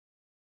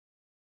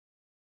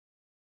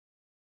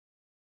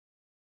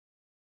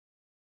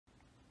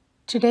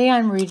Today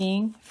I'm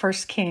reading 1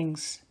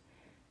 Kings,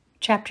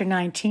 chapter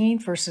 19,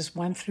 verses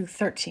 1 through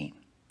 13.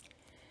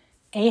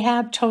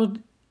 Ahab told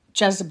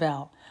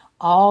Jezebel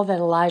all that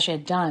Elijah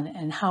had done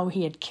and how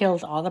he had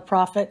killed all the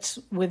prophets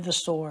with the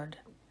sword.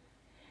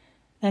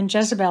 Then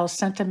Jezebel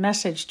sent a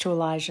message to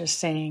Elijah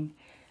saying,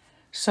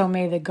 "So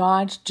may the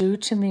gods do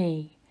to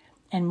me,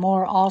 and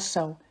more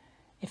also,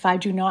 if I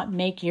do not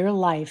make your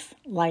life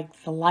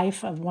like the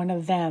life of one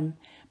of them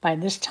by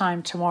this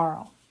time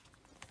tomorrow."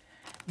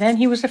 Then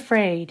he was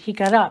afraid. He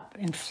got up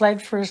and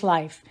fled for his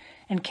life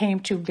and came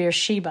to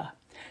Beersheba,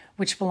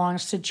 which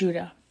belongs to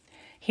Judah.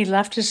 He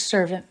left his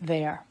servant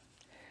there.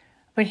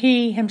 But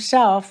he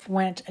himself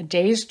went a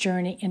day's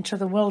journey into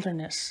the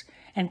wilderness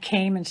and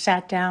came and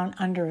sat down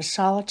under a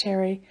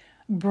solitary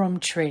broom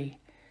tree.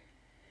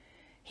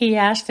 He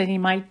asked that he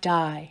might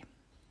die.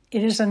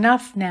 "It is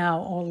enough now,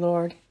 O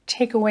Lord,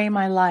 take away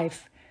my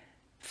life,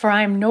 for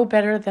I am no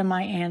better than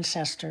my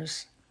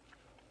ancestors."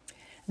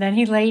 Then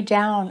he lay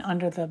down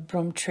under the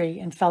broom tree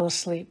and fell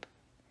asleep.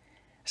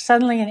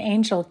 Suddenly an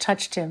angel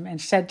touched him and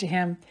said to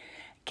him,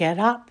 "Get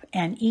up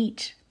and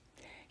eat."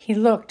 He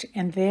looked,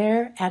 and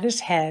there at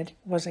his head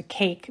was a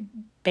cake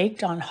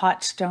baked on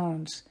hot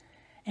stones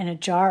and a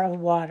jar of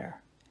water.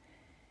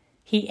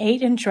 He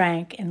ate and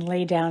drank and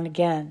lay down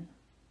again.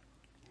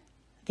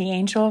 The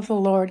angel of the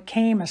Lord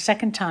came a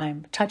second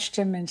time, touched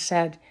him, and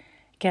said,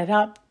 "Get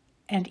up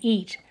and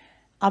eat,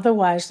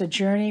 otherwise the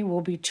journey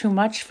will be too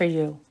much for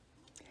you."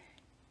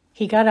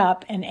 He got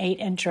up and ate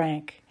and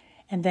drank,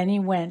 and then he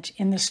went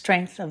in the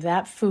strength of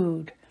that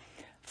food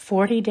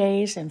 40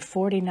 days and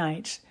 40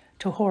 nights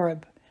to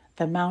Horeb,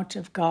 the mount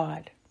of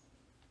God.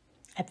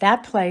 At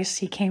that place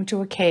he came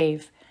to a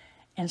cave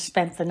and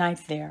spent the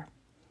night there.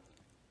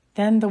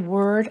 Then the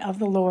word of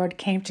the Lord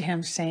came to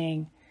him,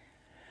 saying,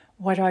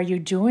 "What are you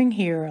doing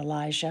here,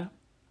 Elijah?"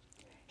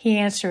 He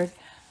answered,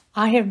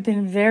 "I have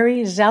been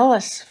very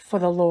zealous for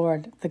the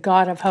Lord, the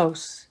God of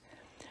hosts.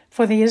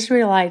 For the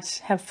Israelites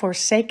have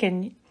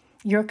forsaken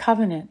your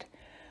covenant,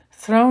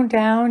 thrown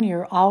down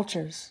your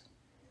altars,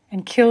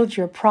 and killed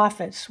your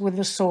prophets with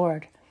the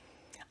sword.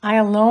 I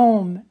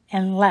alone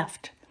am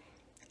left,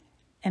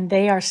 and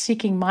they are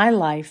seeking my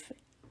life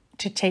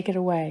to take it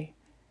away."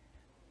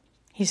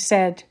 He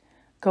said,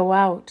 "Go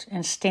out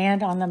and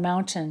stand on the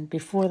mountain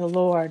before the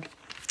Lord,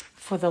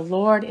 for the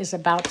Lord is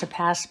about to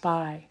pass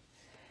by."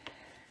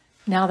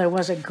 Now there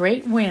was a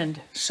great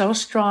wind, so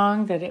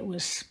strong that it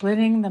was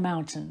splitting the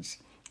mountains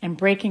and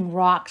breaking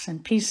rocks in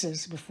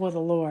pieces before the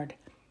Lord.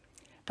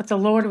 But the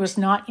Lord was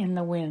not in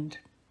the wind.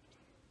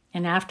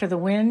 And after the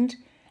wind,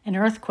 an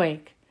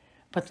earthquake,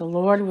 but the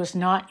Lord was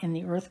not in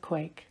the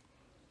earthquake.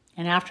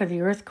 And after the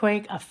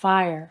earthquake, a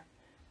fire,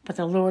 but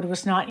the Lord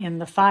was not in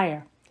the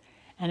fire.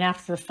 And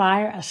after the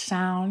fire, a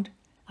sound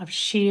of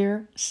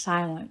sheer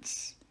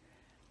silence.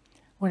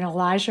 When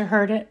Elijah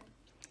heard it,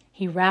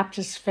 he wrapped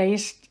his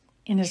face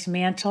in his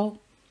mantle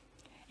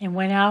and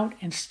went out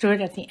and stood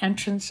at the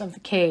entrance of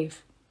the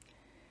cave.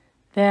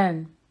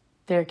 Then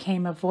there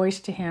came a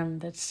voice to him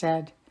that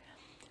said,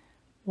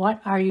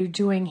 "What are you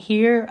doing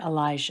here,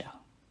 Elijah?"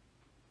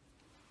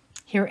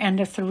 Here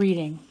endeth the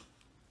reading.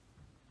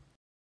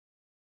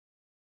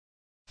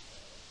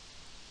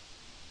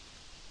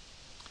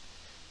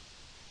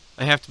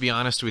 I have to be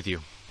honest with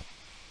you.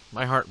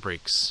 My heart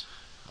breaks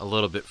a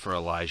little bit for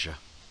Elijah.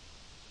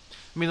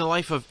 I mean, the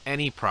life of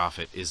any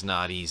prophet is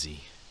not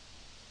easy.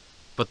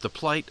 But the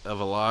plight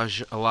of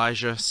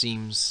Elijah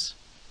seems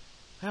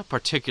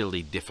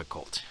particularly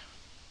difficult.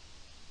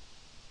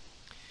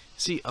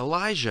 See,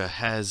 Elijah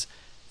has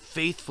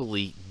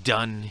faithfully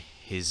done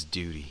his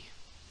duty.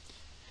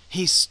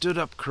 He stood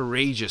up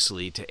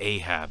courageously to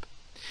Ahab.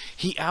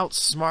 He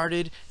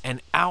outsmarted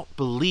and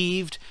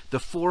outbelieved the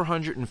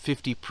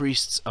 450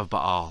 priests of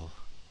Baal.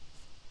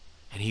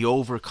 And he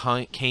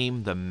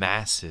overcame the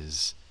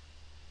masses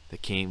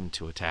that came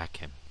to attack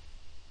him.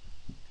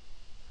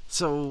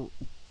 So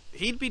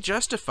he'd be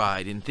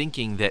justified in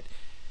thinking that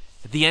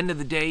at the end of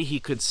the day he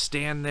could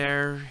stand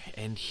there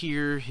and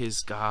hear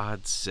his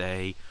God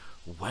say,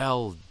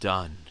 "Well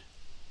done,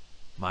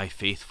 my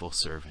faithful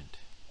servant."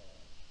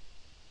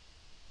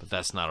 But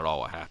that's not at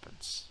all what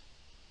happens.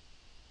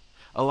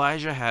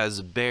 Elijah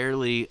has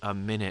barely a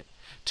minute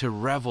to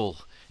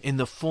revel in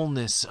the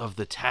fullness of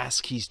the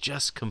task he's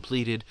just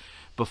completed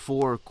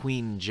before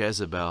Queen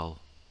Jezebel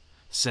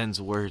sends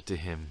word to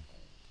him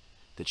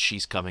that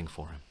she's coming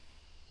for him.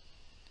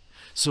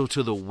 So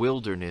to the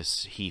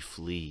wilderness he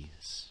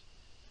flees.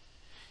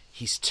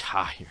 He's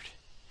tired.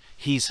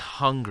 He's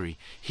hungry.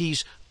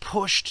 He's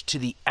pushed to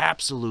the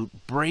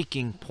absolute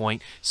breaking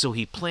point, so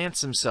he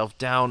plants himself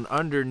down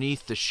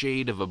underneath the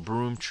shade of a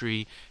broom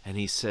tree and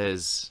he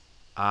says,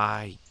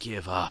 "I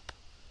give up.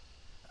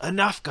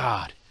 Enough,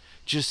 God.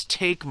 Just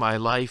take my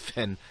life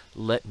and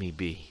let me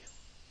be."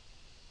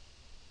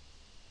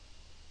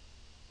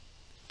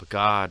 But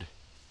God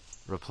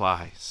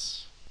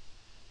replies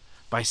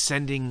by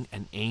sending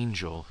an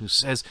angel who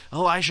says,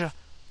 "Elijah,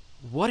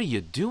 what are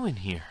you doing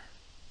here?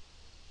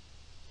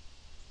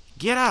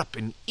 Get up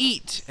and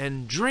eat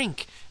and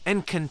drink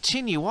and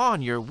continue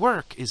on. Your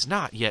work is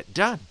not yet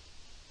done."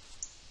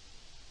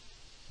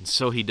 And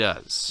so he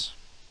does.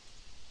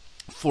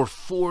 For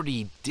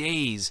 40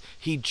 days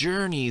he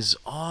journeys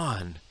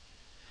on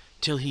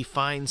till he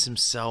finds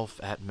himself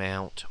at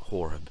Mount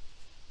Horeb,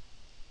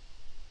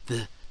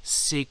 the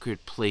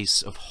sacred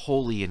place of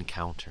holy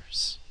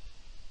encounters.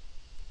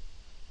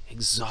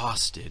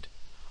 Exhausted,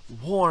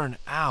 worn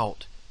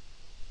out,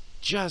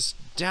 just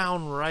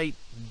downright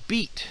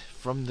beat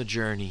from the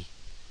journey,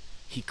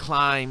 he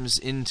climbs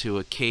into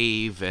a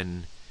cave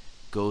and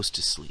goes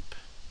to sleep.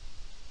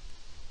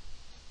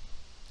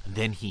 And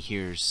then he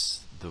hears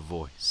the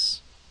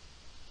voice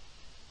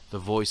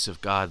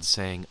of God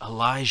saying,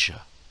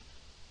 "Elijah,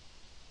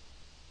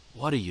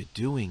 what are you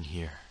doing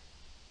here?"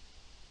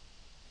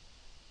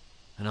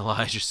 And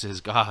Elijah says,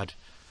 "God,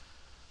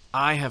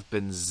 I have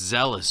been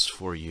zealous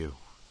for you.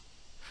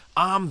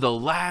 I'm the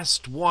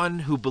last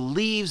one who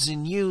believes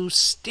in you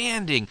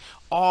standing.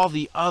 All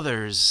the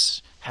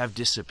others have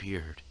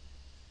disappeared.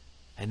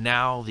 And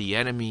now the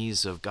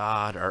enemies of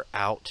God are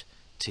out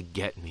to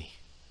get me.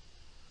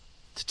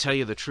 To tell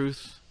you the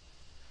truth,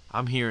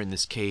 I'm here in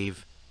this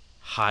cave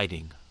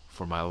hiding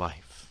for my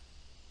life."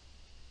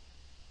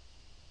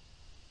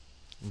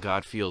 And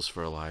God feels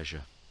for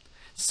Elijah,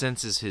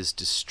 senses his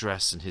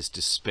distress and his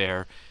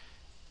despair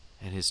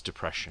and his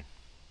depression.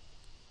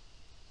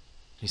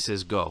 He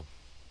says, "Go,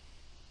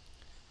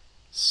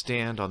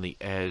 stand on the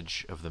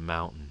edge of the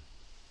mountain,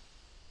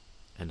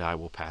 and I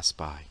will pass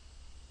by."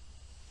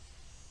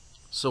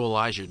 So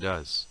Elijah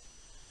does.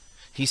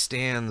 He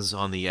stands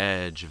on the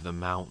edge of the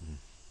mountain,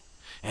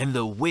 and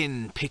the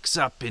wind picks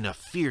up in a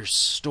fierce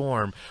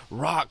storm.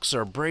 Rocks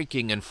are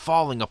breaking and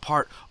falling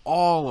apart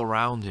all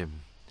around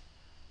him.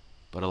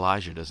 But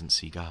Elijah doesn't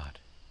see God.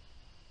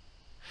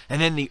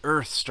 And then the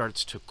earth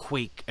starts to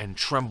quake and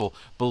tremble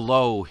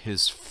below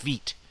his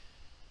feet.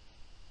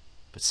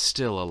 But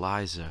still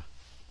Elijah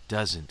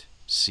doesn't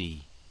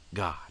see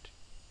God.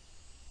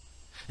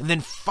 And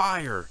then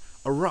fire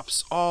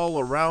erupts all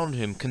around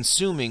him,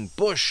 consuming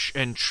bush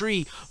and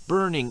tree,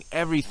 burning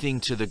everything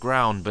to the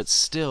ground. But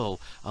still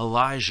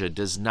Elijah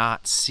does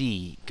not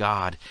see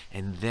God.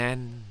 And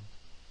then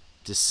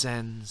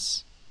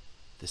descends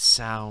the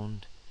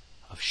sound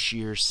of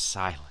sheer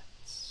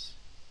silence.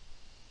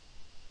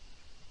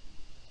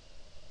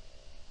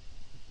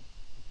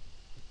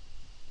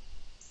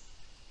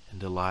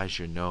 And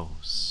Elijah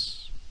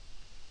knows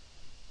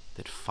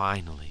that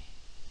finally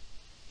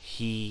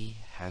he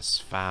has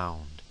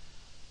found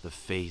the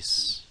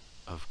face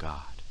of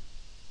God.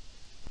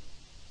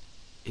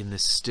 In the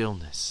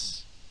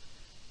stillness,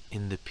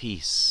 in the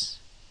peace,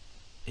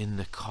 in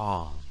the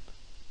calm,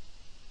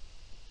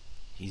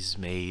 he's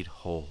made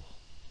whole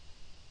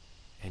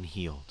and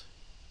healed.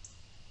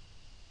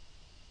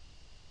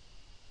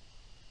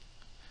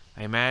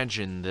 I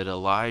imagine that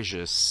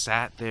Elijah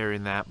sat there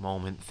in that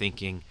moment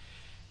thinking,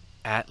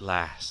 "At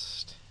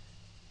last,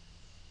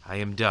 I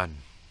am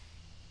done.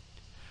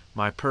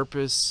 My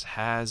purpose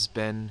has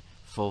been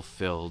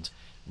fulfilled.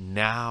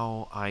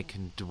 Now I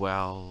can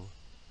dwell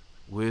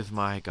with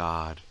my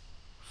God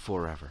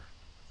forever."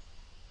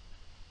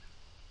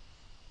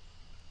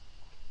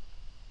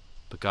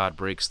 But God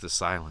breaks the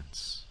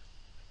silence,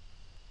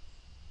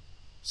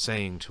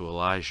 saying to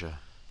Elijah,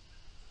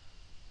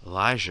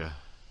 "Elijah,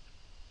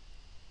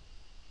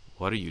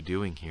 what are you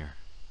doing here?"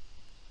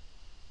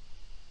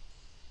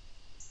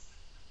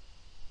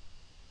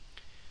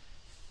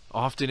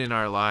 Often in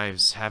our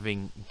lives,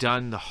 having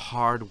done the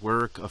hard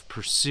work of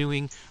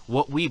pursuing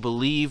what we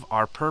believe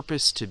our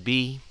purpose to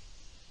be,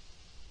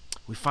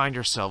 we find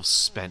ourselves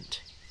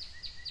spent,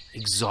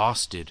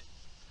 exhausted,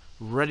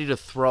 ready to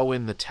throw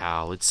in the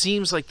towel. It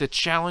seems like the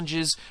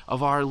challenges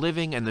of our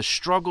living and the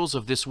struggles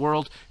of this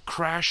world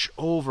crash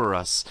over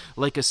us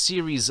like a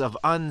series of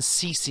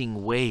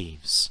unceasing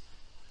waves.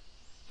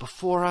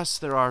 Before us,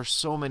 there are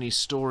so many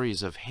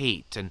stories of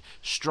hate and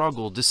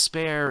struggle,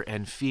 despair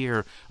and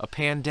fear, a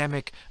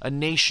pandemic, a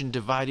nation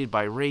divided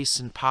by race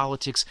and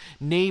politics,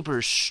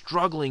 neighbors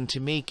struggling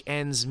to make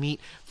ends meet,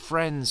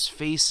 friends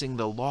facing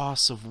the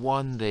loss of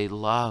one they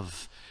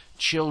love,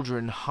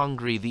 children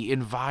hungry, the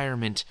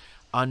environment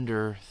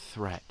under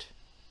threat.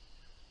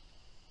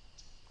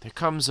 There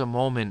comes a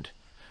moment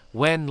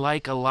when,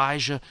 like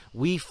Elijah,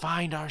 we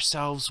find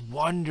ourselves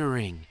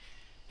wondering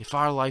if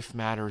our life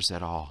matters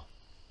at all.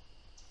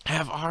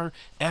 Have our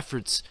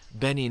efforts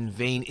been in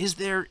vain? Is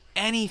there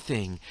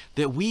anything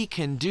that we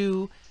can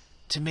do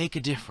to make a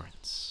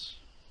difference?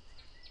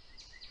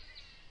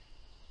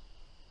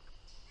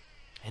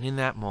 And in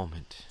that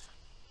moment,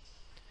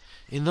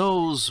 in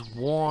those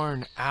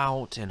worn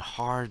out and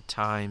hard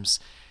times,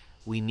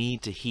 we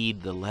need to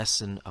heed the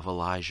lesson of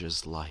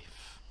Elijah's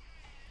life.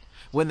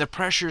 When the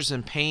pressures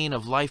and pain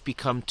of life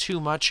become too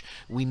much,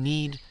 we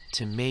need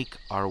to make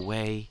our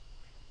way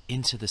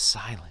into the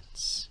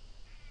silence.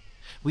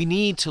 We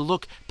need to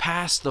look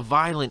past the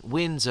violent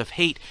winds of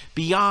hate,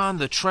 beyond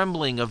the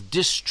trembling of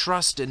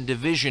distrust and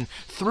division,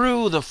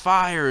 through the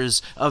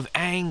fires of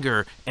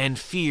anger and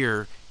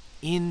fear,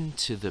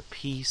 into the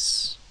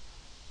peace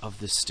of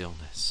the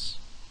stillness.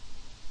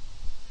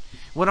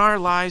 When our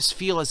lives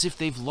feel as if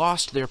they've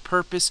lost their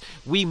purpose,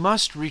 we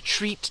must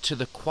retreat to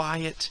the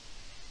quiet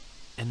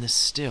and the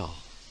still.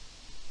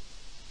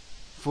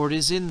 For it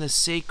is in the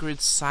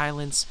sacred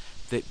silence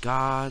that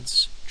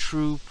God's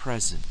true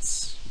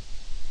presence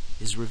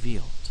is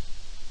revealed.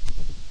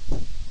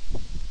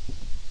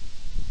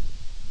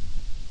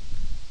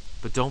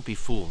 But don't be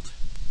fooled.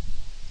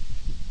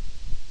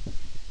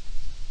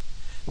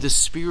 The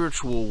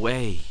spiritual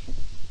way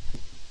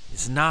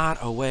is not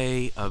a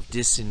way of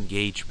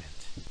disengagement.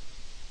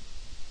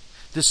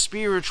 The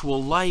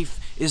spiritual life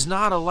is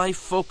not a life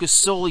focused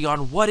solely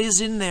on what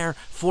is in there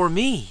for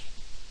me.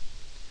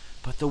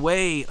 But the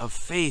way of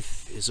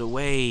faith is a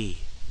way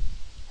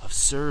of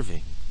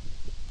serving,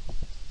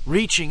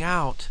 reaching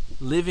out,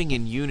 living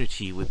in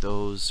unity with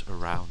those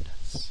around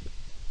us.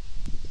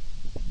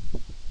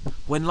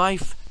 When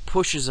life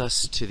pushes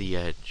us to the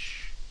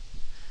edge,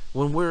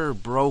 when we're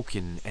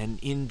broken and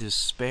in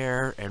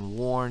despair and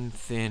worn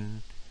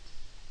thin,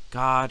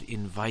 God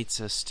invites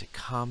us to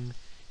come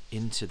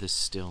into the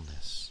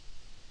stillness,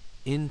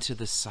 into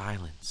the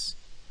silence,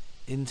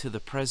 into the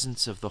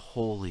presence of the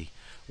holy,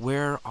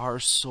 where our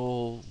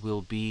soul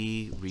will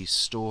be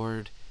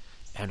restored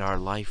and our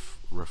life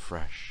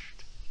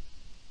refreshed.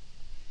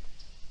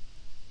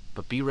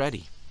 But be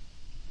ready,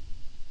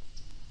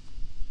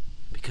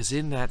 because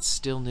in that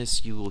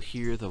stillness you will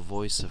hear the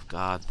voice of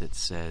God that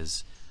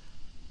says,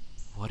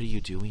 "What are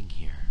you doing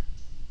here?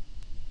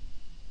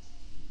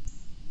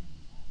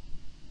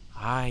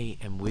 I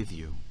am with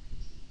you,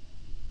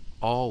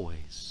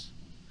 always.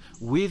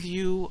 With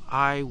you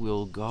I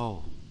will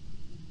go.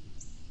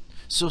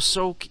 So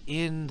soak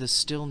in the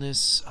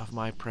stillness of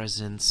my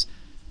presence,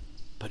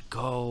 but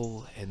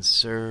go and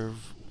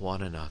serve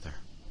one another.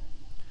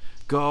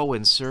 Go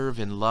and serve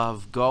in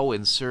love. Go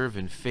and serve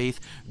in faith.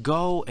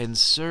 Go and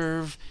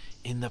serve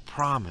in the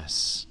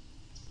promise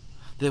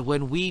that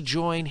when we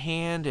join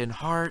hand and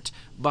heart,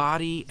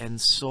 body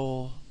and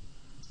soul,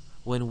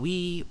 when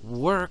we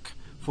work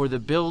for the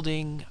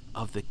building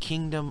of the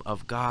kingdom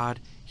of God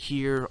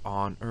here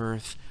on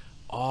earth,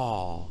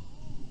 all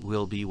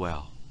will be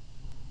well.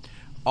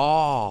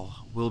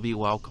 All will be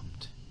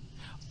welcomed.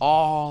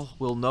 All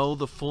will know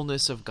the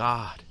fullness of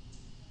God,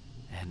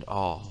 and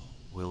all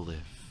will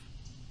live.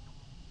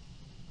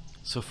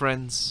 So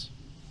friends,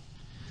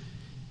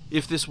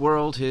 if this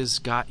world has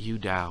got you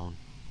down,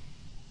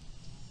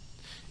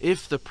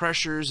 if the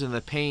pressures and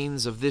the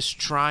pains of this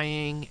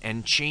trying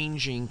and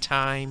changing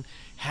time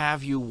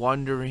have you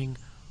wondering,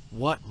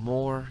 what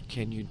more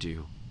can you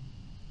do?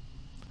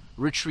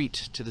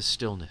 Retreat to the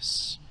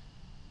stillness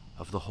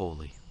of the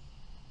holy.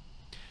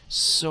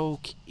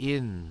 Soak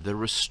in the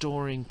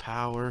restoring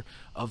power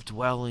of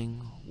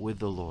dwelling with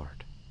the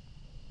Lord.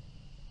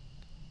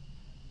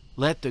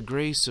 Let the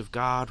grace of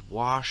God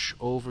wash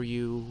over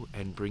you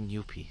and bring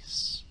you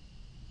peace.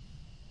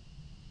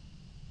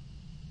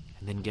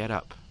 And then get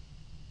up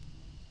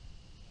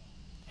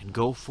and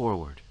go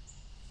forward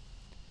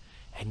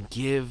and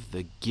give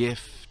the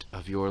gift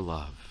of your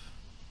love.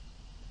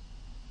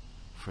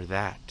 For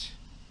that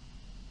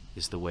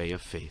is the way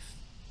of faith.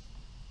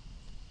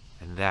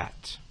 And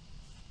that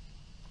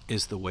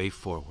is the way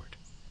forward,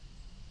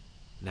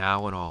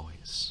 now and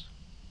always.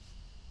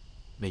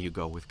 May you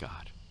go with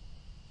God.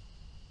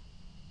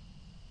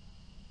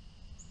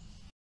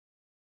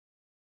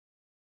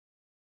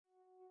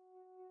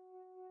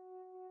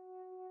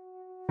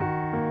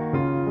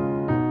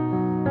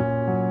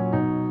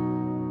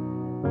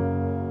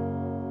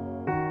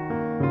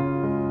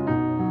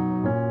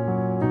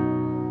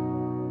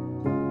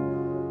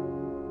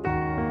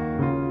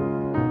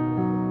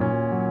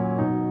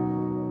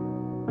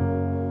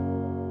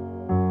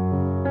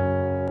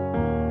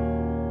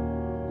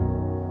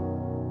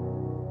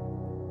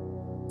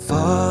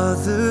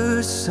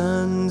 Fathers,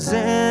 sons,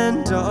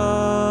 and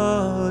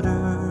daughters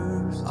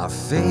are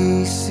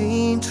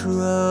facing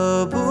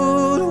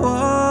troubled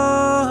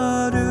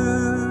waters,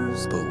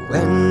 but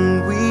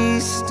when we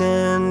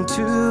stand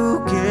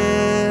together,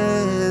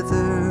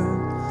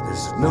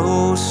 there's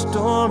no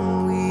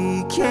storm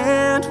we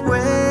can't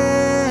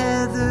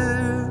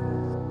weather.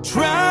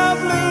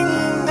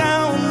 Traveling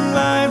down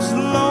life's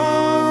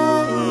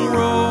long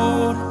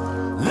road,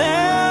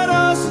 let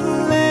us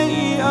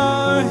lay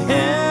our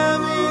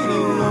heavy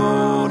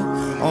load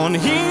on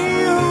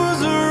He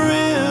who's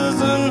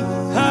risen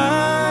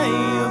high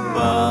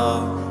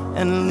above,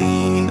 and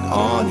lean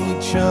on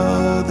each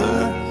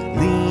other,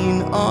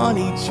 lean on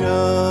each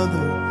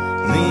other,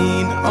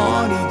 lean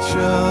on each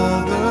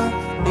other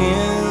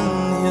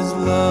in His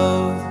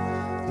love.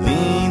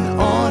 Lean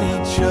on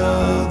each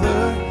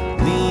other,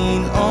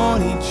 lean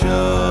on each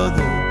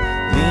other,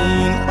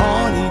 lean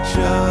on each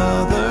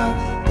other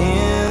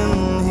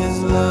in His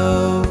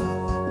love.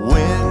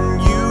 When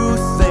you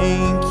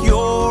think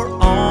you're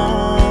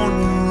on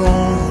your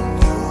own,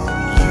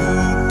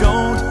 you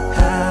don't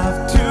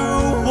have to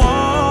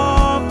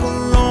walk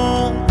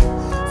alone.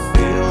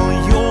 Fill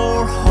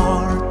your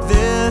heart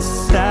this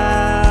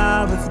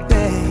Sabbath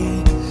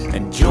day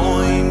and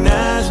join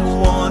as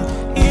one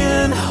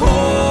in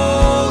hope.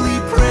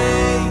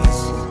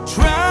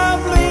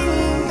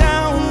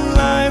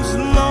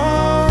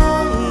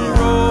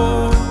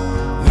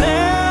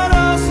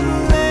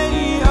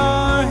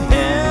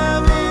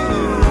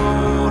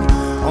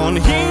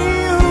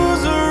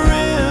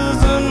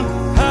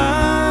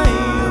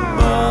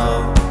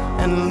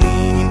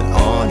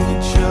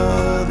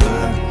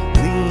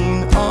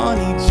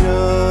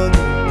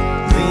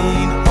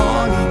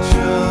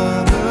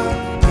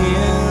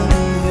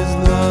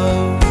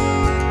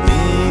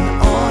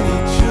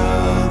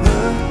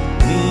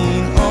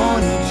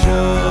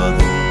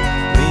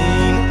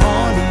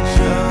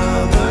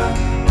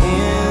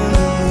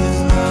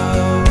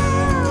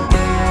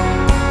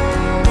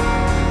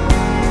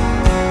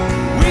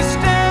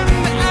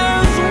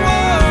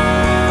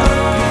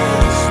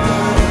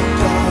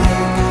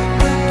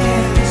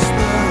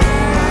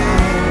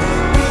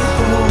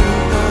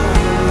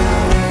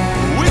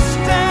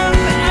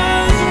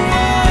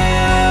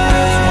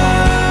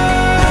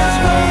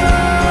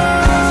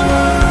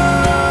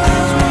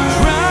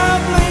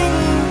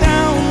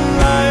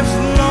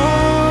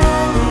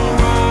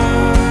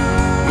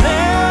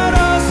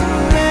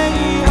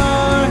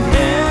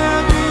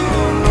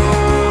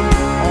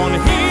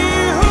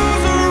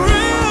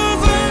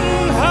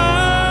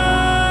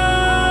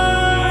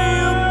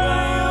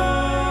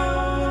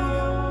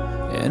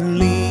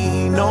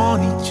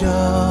 each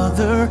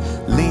other,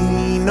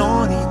 lean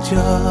on each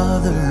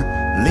other,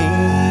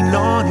 lean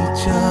on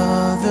each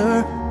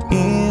other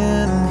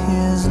in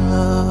His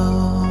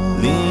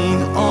love.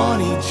 Lean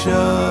on each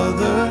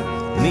other,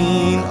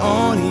 lean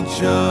on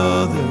each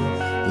other,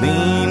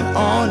 lean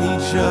on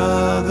each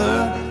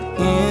other